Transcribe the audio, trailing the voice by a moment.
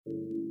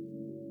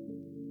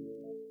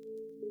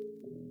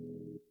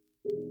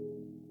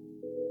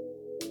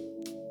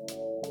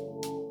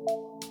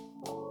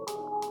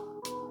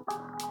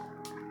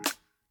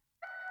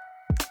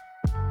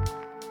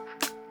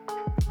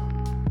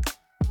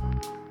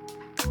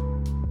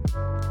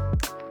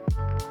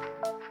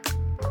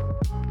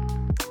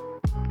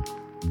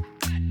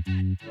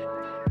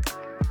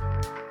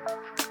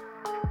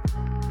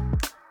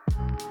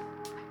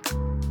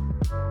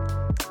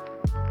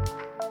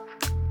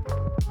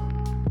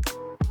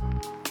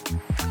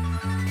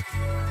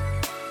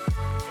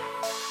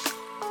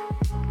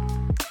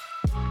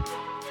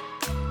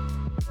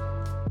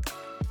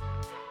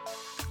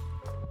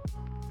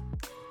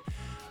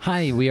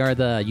Hi, we are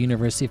the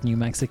University of New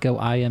Mexico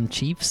IM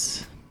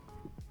Chiefs.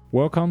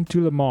 Welcome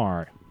to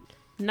Lamar.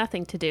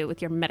 Nothing to do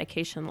with your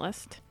medication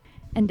list.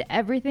 And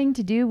everything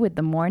to do with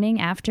the morning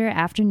after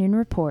afternoon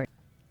report,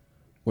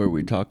 where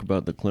we talk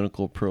about the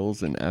clinical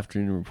pearls in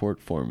afternoon report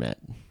format.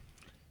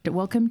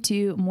 Welcome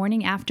to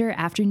Morning After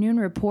Afternoon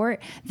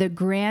Report, the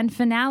grand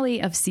finale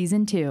of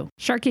Season 2.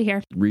 Sharky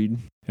here. Reed.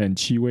 And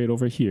Chi-Wade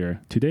over here.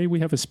 Today we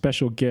have a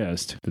special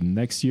guest, the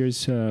next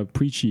year's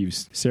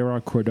pre-chiefs, Sarah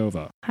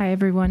Cordova. Hi,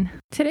 everyone.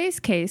 Today's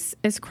case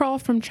is Crawl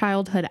from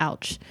Childhood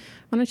Ouch.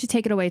 Why don't you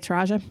take it away,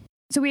 Taraja?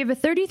 So we have a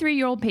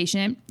 33-year-old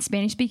patient,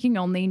 Spanish-speaking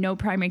only, no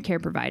primary care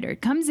provider.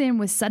 Comes in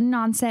with sudden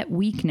onset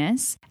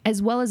weakness as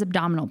well as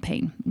abdominal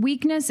pain.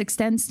 Weakness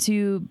extends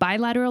to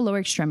bilateral lower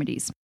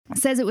extremities.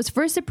 Says it was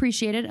first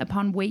appreciated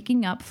upon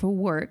waking up for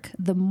work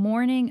the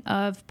morning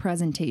of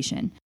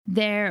presentation.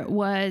 There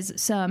was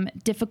some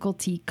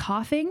difficulty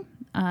coughing,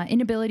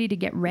 inability to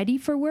get ready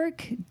for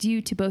work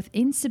due to both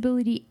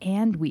instability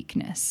and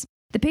weakness.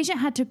 The patient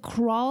had to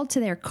crawl to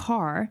their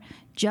car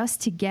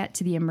just to get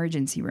to the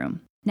emergency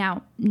room.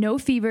 Now, no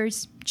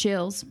fevers,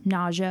 chills,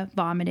 nausea,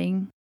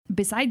 vomiting.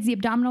 Besides the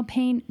abdominal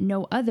pain,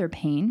 no other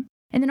pain.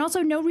 And then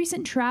also no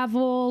recent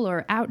travel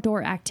or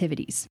outdoor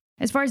activities.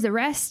 As far as the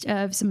rest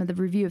of some of the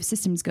review of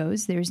systems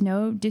goes, there's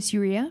no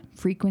dysuria,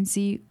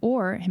 frequency,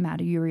 or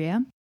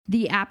hematuria.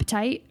 The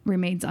appetite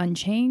remains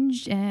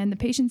unchanged, and the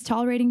patient's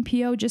tolerating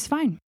PO just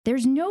fine.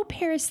 There's no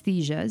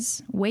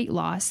paresthesias, weight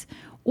loss,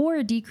 or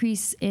a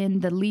decrease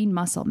in the lean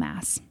muscle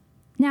mass.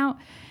 Now,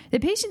 the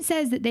patient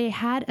says that they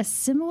had a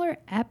similar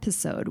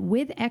episode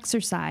with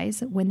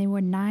exercise when they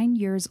were 9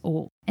 years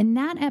old, and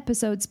that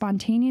episode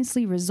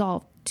spontaneously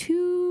resolved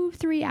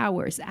 2-3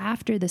 hours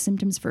after the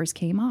symptoms first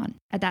came on.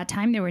 At that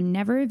time, they were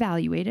never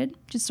evaluated,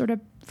 just sort of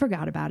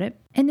forgot about it.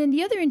 And then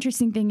the other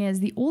interesting thing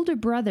is the older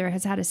brother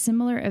has had a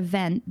similar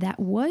event that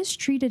was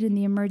treated in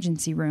the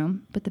emergency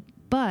room, but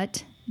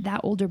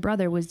that older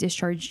brother was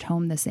discharged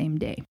home the same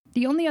day.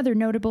 The only other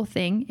notable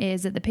thing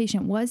is that the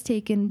patient was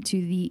taken to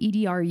the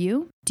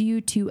EDRU due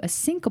to a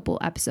syncopal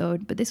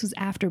episode, but this was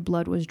after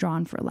blood was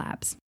drawn for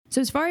labs. So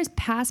as far as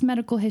past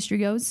medical history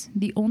goes,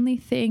 the only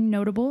thing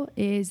notable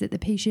is that the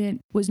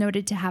patient was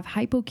noted to have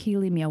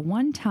hypokalemia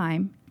one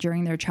time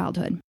during their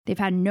childhood. They've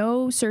had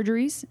no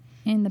surgeries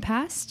in the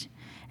past.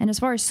 And as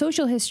far as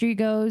social history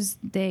goes,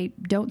 they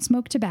don't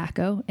smoke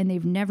tobacco and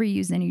they've never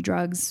used any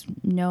drugs,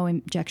 no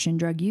injection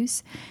drug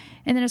use.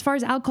 And then as far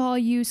as alcohol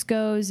use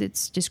goes,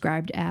 it's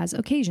described as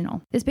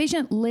occasional. This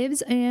patient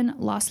lives in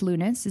Los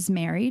Lunas, is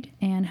married,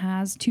 and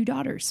has 2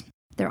 daughters.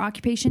 Their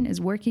occupation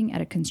is working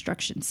at a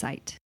construction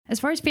site. As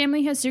far as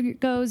family history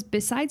goes,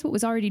 besides what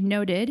was already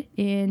noted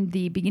in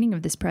the beginning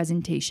of this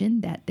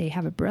presentation, that they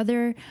have a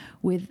brother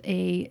with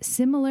a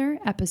similar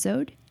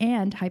episode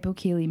and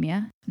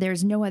hypokalemia,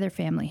 there's no other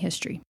family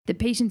history. The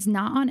patient's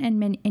not on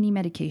any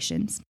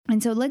medications.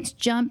 And so let's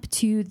jump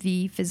to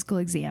the physical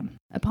exam.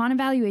 Upon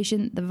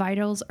evaluation, the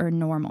vitals are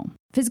normal.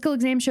 Physical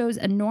exam shows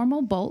a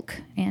normal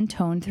bulk and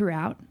tone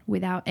throughout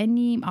without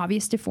any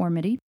obvious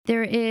deformity.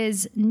 There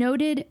is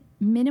noted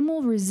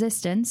minimal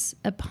resistance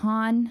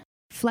upon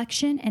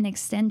flexion and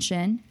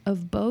extension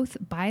of both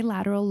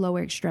bilateral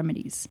lower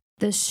extremities.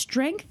 The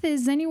strength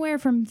is anywhere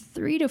from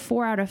 3 to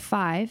 4 out of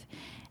 5,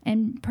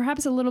 and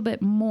perhaps a little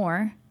bit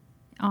more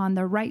on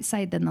the right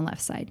side than the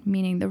left side,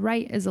 meaning the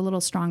right is a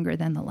little stronger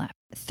than the left.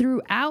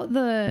 Throughout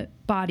the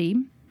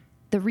body,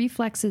 the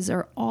reflexes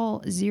are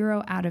all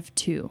 0 out of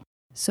 2,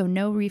 so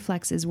no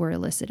reflexes were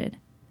elicited.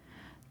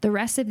 The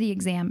rest of the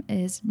exam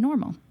is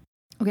normal.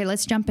 Okay,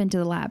 let's jump into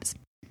the labs.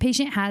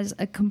 Patient has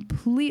a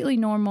completely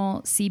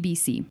normal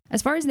CBC.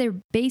 As far as their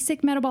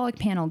basic metabolic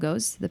panel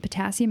goes, the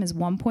potassium is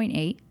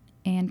 1.8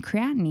 and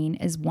creatinine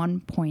is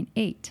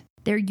 1.8.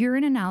 Their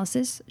urine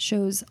analysis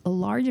shows a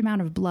large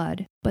amount of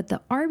blood, but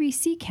the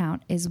RBC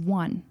count is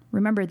 1.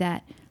 Remember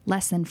that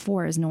less than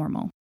 4 is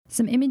normal.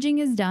 Some imaging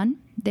is done.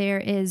 There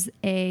is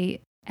a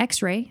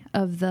X-ray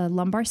of the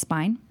lumbar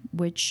spine,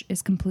 which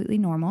is completely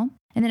normal.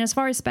 And then as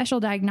far as special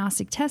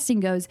diagnostic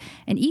testing goes,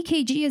 an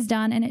EKG is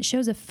done and it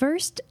shows a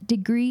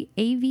first-degree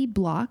AV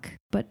block,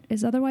 but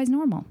is otherwise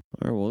normal.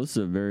 All right, well, this is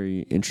a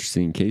very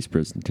interesting case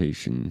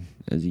presentation.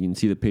 As you can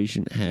see, the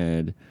patient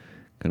had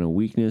kind of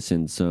weakness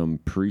and some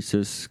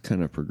paresis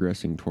kind of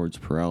progressing towards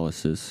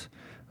paralysis,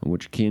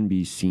 which can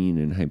be seen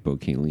in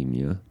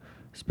hypokalemia,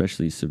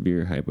 especially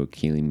severe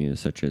hypokalemia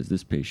such as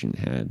this patient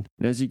had.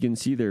 And as you can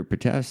see, their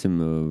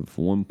potassium of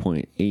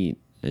 1.8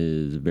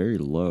 is very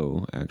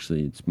low.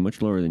 Actually, it's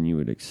much lower than you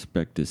would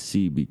expect to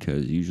see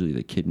because usually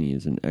the kidney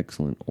is an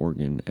excellent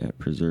organ at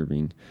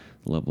preserving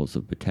levels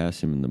of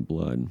potassium in the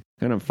blood.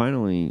 Kind of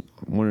finally,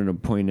 I wanted to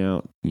point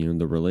out,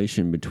 the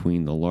relation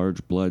between the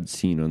large blood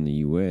seen on the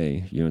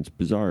UA. It's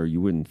bizarre.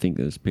 You wouldn't think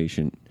that this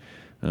patient,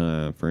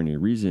 for any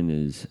reason,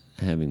 is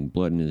having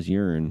blood in his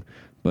urine.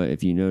 But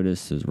if you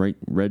notice his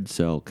red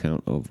cell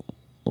count of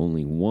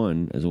only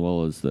 1, as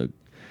well as the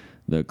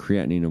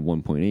creatinine of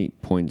 1.8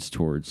 points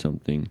towards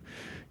something.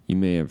 You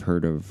may have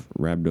heard of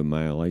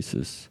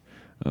rhabdomyolysis.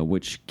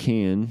 which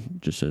can,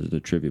 just as the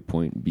trivia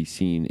point, be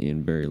seen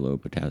in very low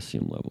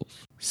potassium levels.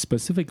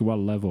 Specific what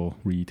level,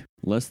 Reed?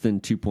 Less than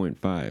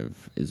 2.5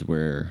 is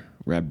where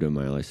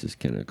rhabdomyolysis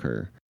can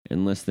occur,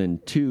 and less than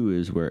 2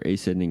 is where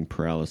ascending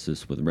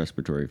paralysis with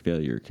respiratory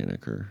failure can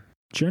occur.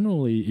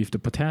 Generally, if the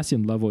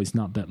potassium level is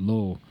not that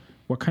low,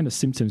 what kind of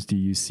symptoms do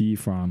you see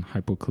from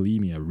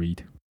hypokalemia,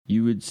 Reed?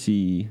 You would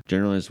see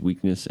generalized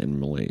weakness and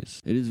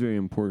malaise. It is very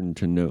important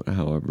to note,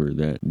 however,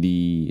 that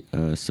the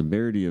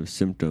severity of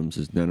symptoms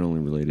is not only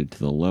related to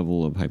the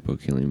level of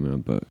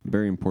hypokalemia, but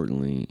very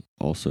importantly,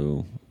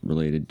 also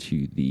related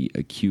to the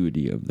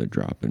acuity of the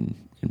drop in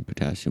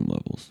potassium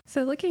levels.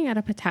 So looking at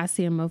a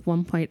potassium of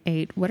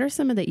 1.8, what are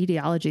some of the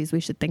etiologies we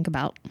should think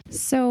about?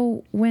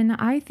 So when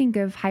I think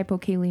of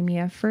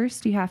hypokalemia,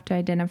 first you have to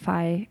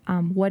identify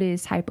what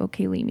is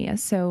hypokalemia.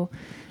 So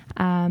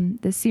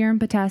the serum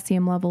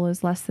potassium level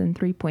is less than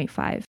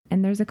 3.5.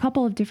 And there's a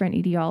couple of different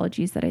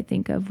etiologies that I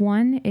think of.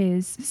 One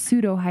is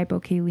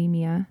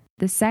pseudohypokalemia.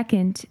 The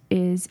second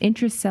is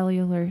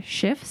intracellular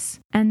shifts.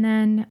 And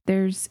then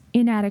there's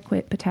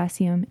inadequate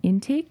potassium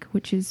intake,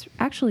 which is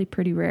actually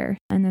pretty rare.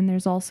 And then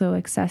there's also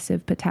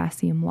excessive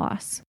potassium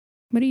loss.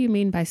 What do you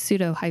mean by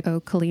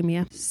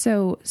pseudohypokalemia?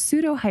 So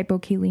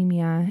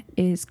pseudohypokalemia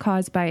is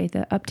caused by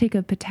the uptake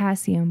of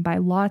potassium by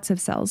lots of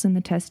cells in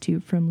the test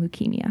tube from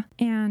leukemia.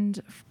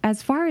 And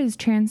as far as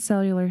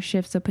transcellular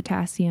shifts of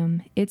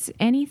potassium, it's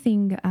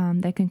anything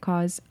that can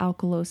cause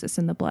alkalosis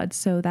in the blood.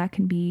 So that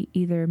can be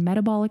either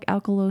metabolic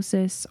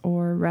alkalosis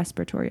or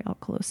respiratory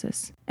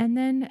alkalosis. And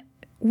then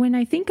when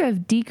I think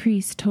of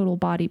decreased total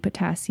body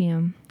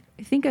potassium,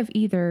 I think of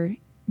either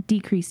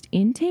decreased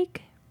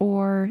intake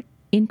or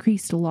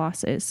increased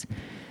losses.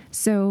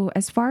 So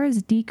as far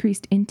as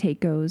decreased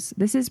intake goes,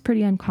 this is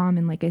pretty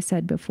uncommon, like I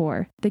said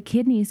before. The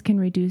kidneys can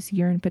reduce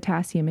urine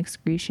potassium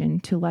excretion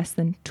to less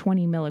than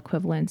 20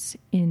 milliequivalents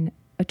in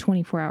a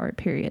 24-hour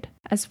period.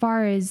 As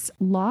far as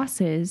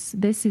losses,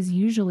 this is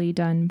usually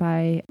done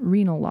by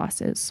renal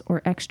losses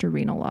or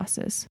extrarenal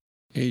losses.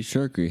 Hey,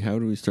 Sharky, how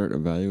do we start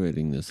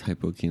evaluating this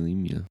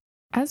hypokalemia?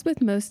 As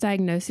with most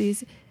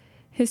diagnoses,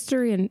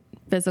 history and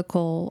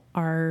physical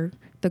are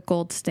the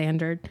gold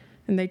standard,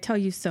 and they tell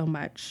you so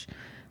much.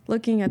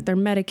 Looking at their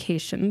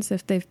medications,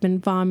 if they've been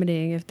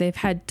vomiting, if they've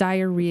had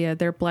diarrhea,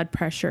 their blood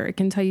pressure, it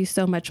can tell you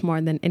so much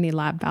more than any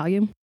lab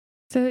value.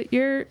 So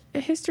your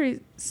history is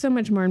so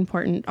much more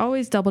important.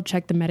 Always double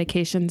check the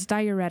medications.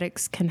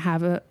 Diuretics can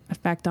have an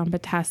effect on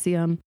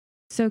potassium.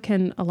 So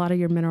can a lot of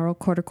your mineral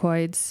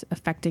corticoids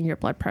affecting your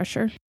blood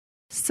pressure.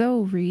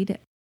 So, Reed,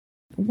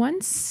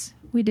 once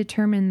we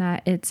determine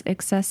that it's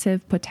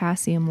excessive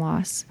potassium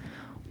loss,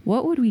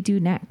 what would we do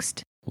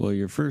next? Well,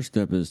 your first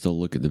step is to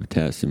look at the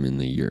potassium in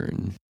the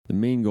urine. The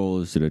main goal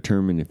is to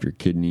determine if your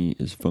kidney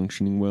is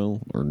functioning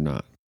well or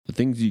not. The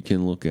things you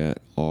can look at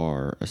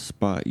are a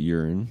spot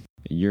urine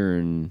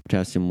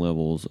potassium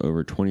levels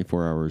over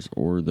 24 hours,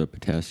 or the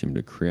potassium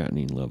to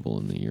creatinine level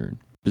in the urine.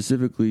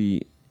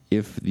 Specifically,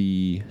 if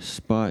the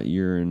spot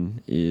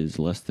urine is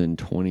less than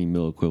 20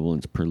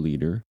 milliequivalents per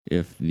liter,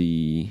 if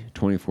the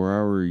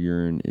 24-hour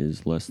urine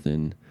is less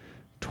than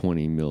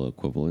 20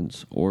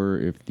 milliequivalents, or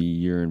if the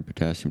urine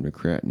potassium to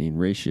creatinine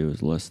ratio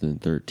is less than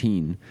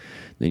 13,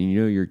 then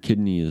you know your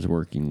kidney is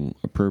working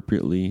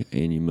appropriately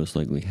and you most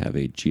likely have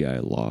a GI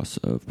loss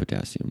of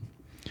potassium.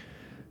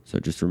 So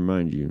just to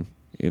remind you,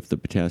 if the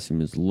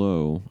potassium is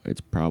low,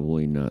 it's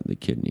probably not the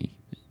kidney,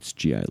 it's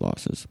GI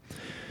losses.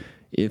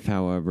 If,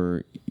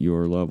 however,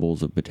 your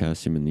levels of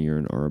potassium in the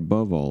urine are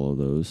above all of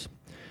those,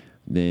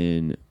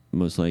 then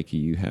most likely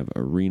you have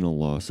a renal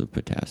loss of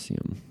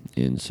potassium.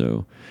 And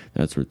so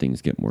that's where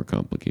things get more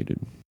complicated.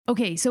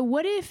 Okay, so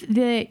what if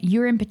the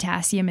urine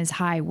potassium is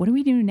high? What do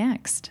we do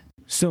next?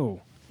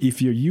 So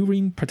if your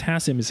urine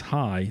potassium is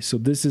high, so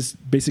this is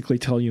basically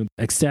telling you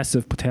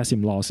excessive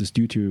potassium loss is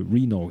due to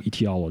renal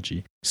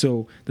etiology.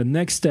 So the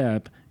next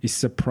step is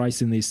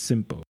surprisingly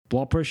simple.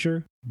 Blood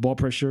pressure,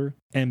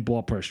 and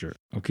blood pressure.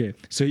 Okay,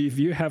 so if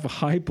you have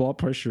high blood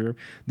pressure,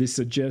 this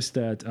suggests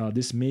that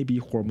this may be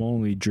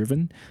hormonally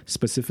driven.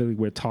 Specifically,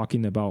 we're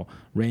talking about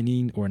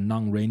renin or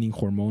non-renin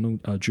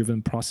hormonal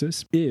driven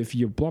process. If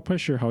your blood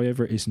pressure,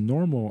 however, is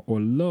normal or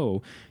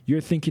low,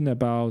 you're thinking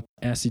about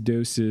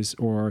acidosis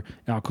or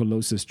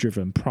alkalosis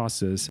driven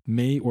process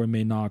may or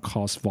may not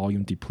cause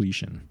volume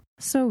depletion.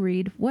 So,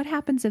 Reed, what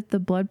happens if the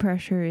blood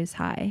pressure is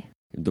high?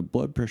 If the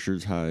blood pressure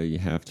is high, you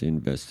have to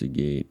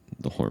investigate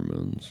the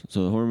hormones.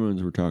 So the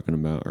hormones we're talking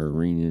about are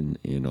renin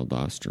and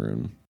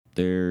aldosterone.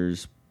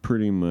 There's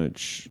pretty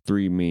much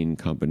three main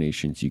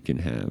combinations you can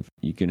have.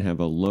 You can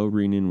have a low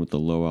renin with a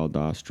low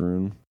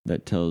aldosterone.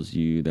 That tells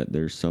you that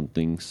there's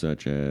something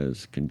such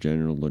as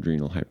congenital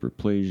adrenal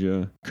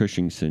hyperplasia,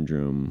 Cushing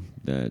syndrome,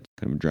 that's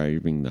kind of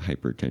driving the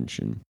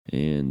hypertension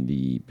and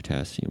the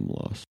potassium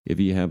loss. If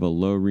you have a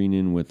low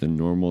renin with a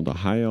normal to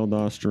high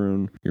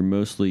aldosterone, you're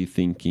mostly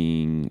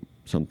thinking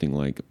something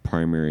like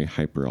primary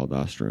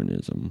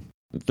hyperaldosteronism.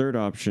 The third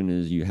option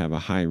is you have a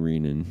high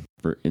renin.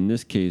 In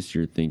this case,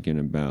 you're thinking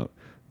about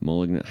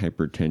malignant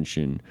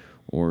hypertension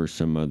or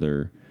some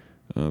other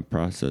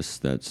process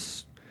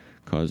that's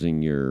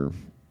causing your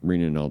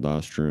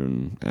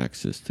renin-aldosterone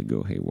axis to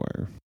go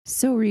haywire.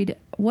 So, Reed,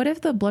 what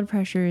if the blood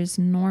pressure is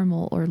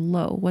normal or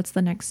low? What's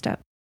the next step?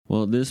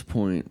 Well, at this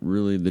point,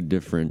 really the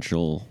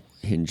differential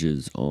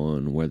hinges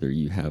on whether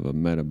you have a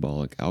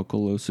metabolic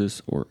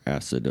alkalosis or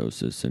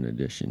acidosis in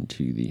addition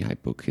to the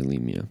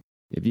hypokalemia.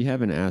 If you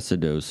have an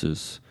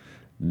acidosis,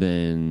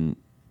 then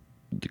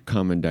the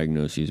common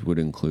diagnoses would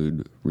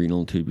include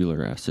renal tubular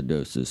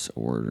acidosis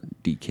or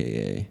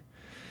DKA.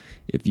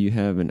 If you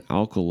have an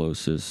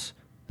alkalosis,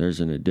 there's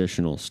an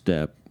additional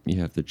step. You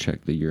have to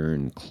check the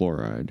urine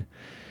chloride.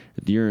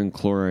 If the urine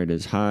chloride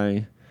is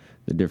high,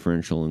 the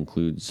differential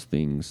includes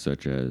things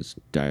such as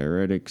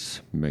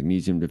diuretics,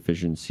 magnesium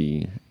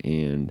deficiency,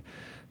 and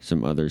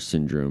some other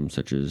syndromes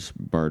such as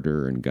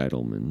Bartter and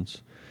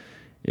Geidelman's.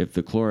 If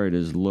the chloride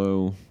is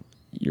low,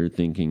 you're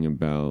thinking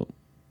about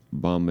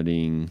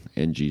vomiting,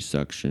 NG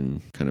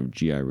suction, kind of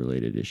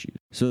GI-related issues.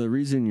 So the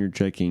reason you're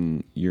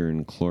checking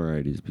urine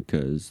chloride is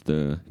because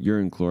the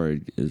urine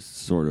chloride is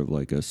sort of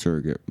like a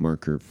surrogate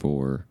marker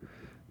for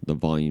the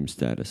volume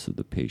status of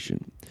the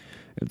patient.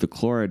 If the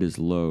chloride is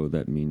low,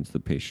 that means the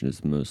patient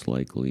is most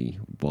likely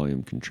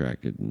volume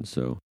contracted. And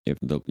so if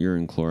the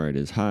urine chloride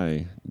is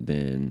high,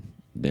 then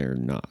they're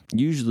not.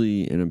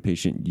 Usually in a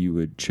patient, you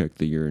would check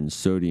the urine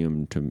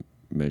sodium to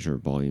measure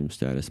volume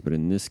status. But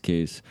in this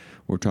case,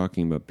 we're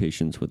talking about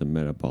patients with a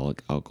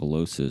metabolic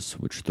alkalosis,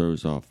 which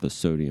throws off the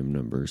sodium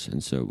numbers.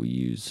 And so we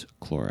use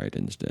chloride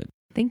instead.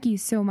 Thank you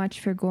so much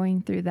for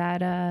going through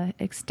that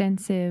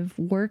extensive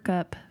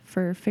workup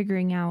for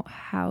figuring out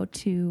how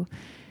to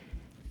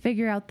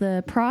figure out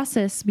the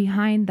process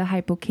behind the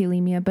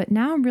hypokalemia. But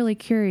now I'm really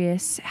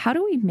curious, how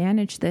do we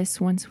manage this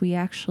once we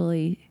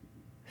actually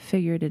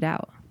figured it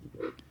out?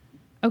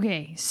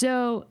 Okay,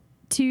 so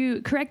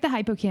to correct the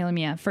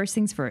hypokalemia, first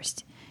things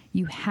first,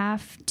 you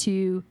have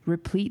to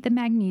replete the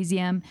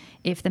magnesium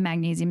if the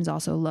magnesium is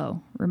also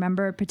low.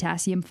 Remember,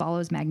 potassium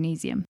follows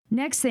magnesium.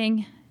 Next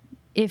thing,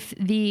 if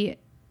the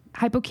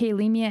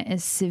hypokalemia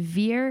is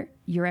severe,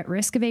 you're at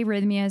risk of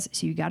arrhythmias,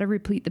 so you got to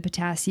replete the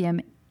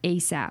potassium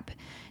ASAP.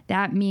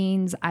 That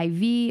means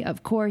IV,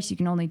 of course, you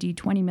can only do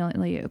 20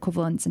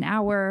 milliequivalents an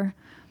hour.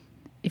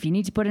 If you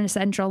need to put in a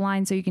central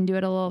line so you can do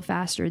it a little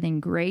faster, then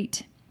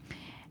great.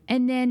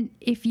 And then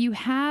if you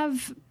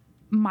have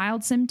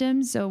mild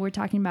symptoms, so we're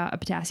talking about a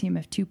potassium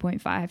of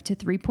 2.5 to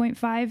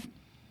 3.5,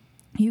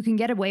 you can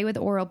get away with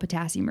oral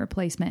potassium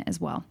replacement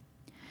as well.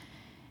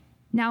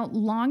 Now,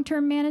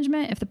 long-term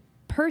management, if the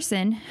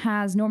person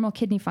has normal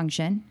kidney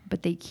function,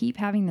 but they keep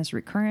having this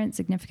recurrent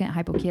significant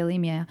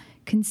hypokalemia,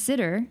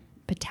 consider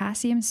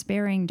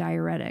potassium-sparing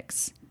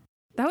diuretics.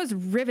 That was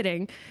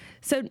riveting.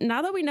 So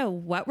now that we know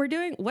what we're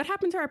doing, what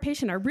happened to our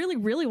patient? I really,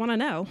 really want to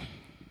know.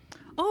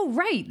 Oh,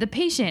 right, the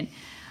patient.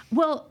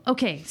 Well,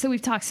 okay, so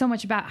we've talked so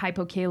much about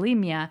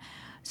hypokalemia.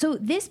 So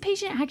this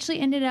patient actually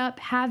ended up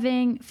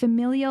having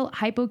familial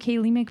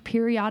hypokalemic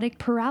periodic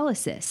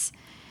paralysis.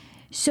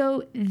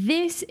 So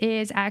this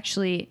is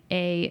actually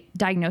a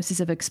diagnosis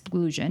of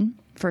exclusion,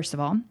 first of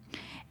all.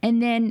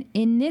 And then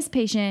in this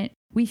patient,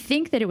 we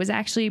think that it was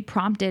actually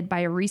prompted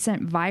by a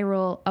recent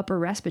viral upper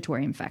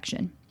respiratory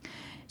infection.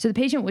 So the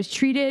patient was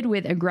treated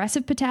with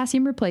aggressive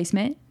potassium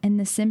replacement, and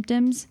the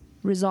symptoms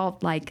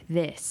resolved like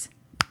this,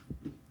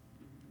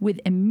 with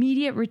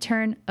immediate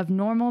return of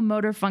normal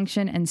motor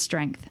function and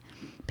strength.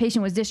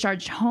 Patient was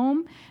discharged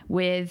home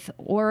with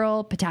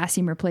oral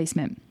potassium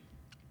replacement.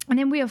 And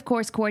then we, of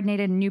course,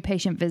 coordinated a new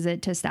patient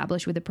visit to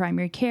establish with a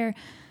primary care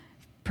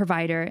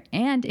provider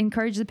and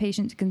encourage the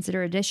patient to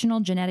consider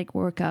additional genetic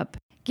workup,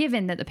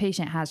 given that the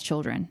patient has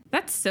children.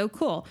 That's so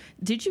cool.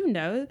 Did you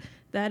know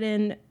that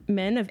in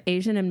men of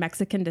Asian and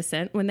Mexican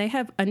descent, when they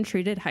have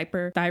untreated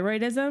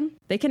hyperthyroidism,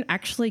 they can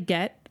actually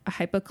get a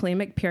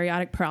hypokalemic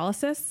periodic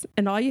paralysis,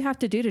 and all you have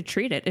to do to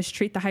treat it is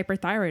treat the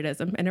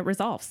hyperthyroidism, and it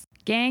resolves.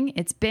 Gang,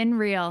 it's been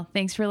real.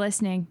 Thanks for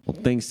listening. Well,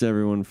 thanks to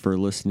everyone for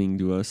listening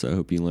to us. I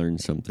hope you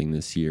learned something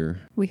this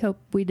year. We hope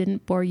we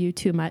didn't bore you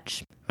too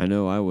much. I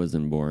know I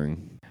wasn't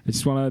boring. I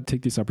just want to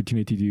take this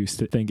opportunity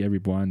to thank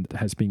everyone that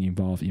has been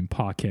involved in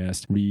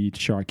podcast. Reed,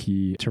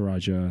 Sharky,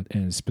 Taraja,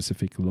 and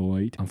specifically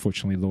Lloyd.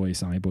 Unfortunately, Lloyd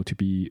is unable to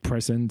be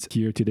present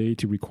here today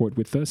to record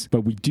with us.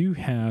 But we do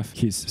have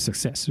his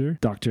successor,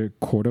 Dr.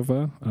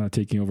 Cordova,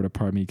 taking over the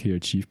primary care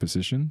chief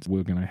position.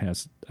 We're going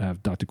to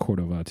have Dr.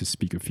 Cordova to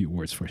speak a few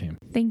words for him.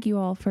 Thank you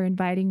all for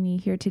inviting me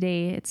here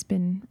today. It's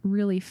been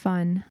really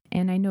fun.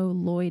 And I know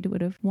Lloyd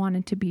would have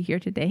wanted to be here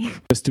today.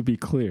 Just to be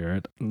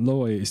clear,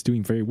 Lloyd is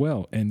doing very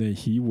well, and then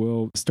he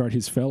will start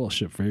his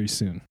fellowship very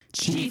soon.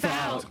 Chief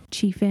out.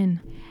 Chief in.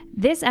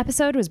 This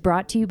episode was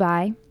brought to you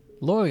by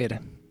Lloyd.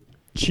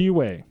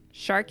 Chiwei.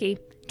 Sharky.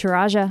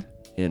 Taraja.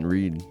 And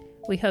Reed.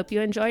 We hope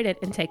you enjoyed it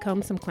and take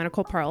home some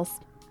clinical pearls.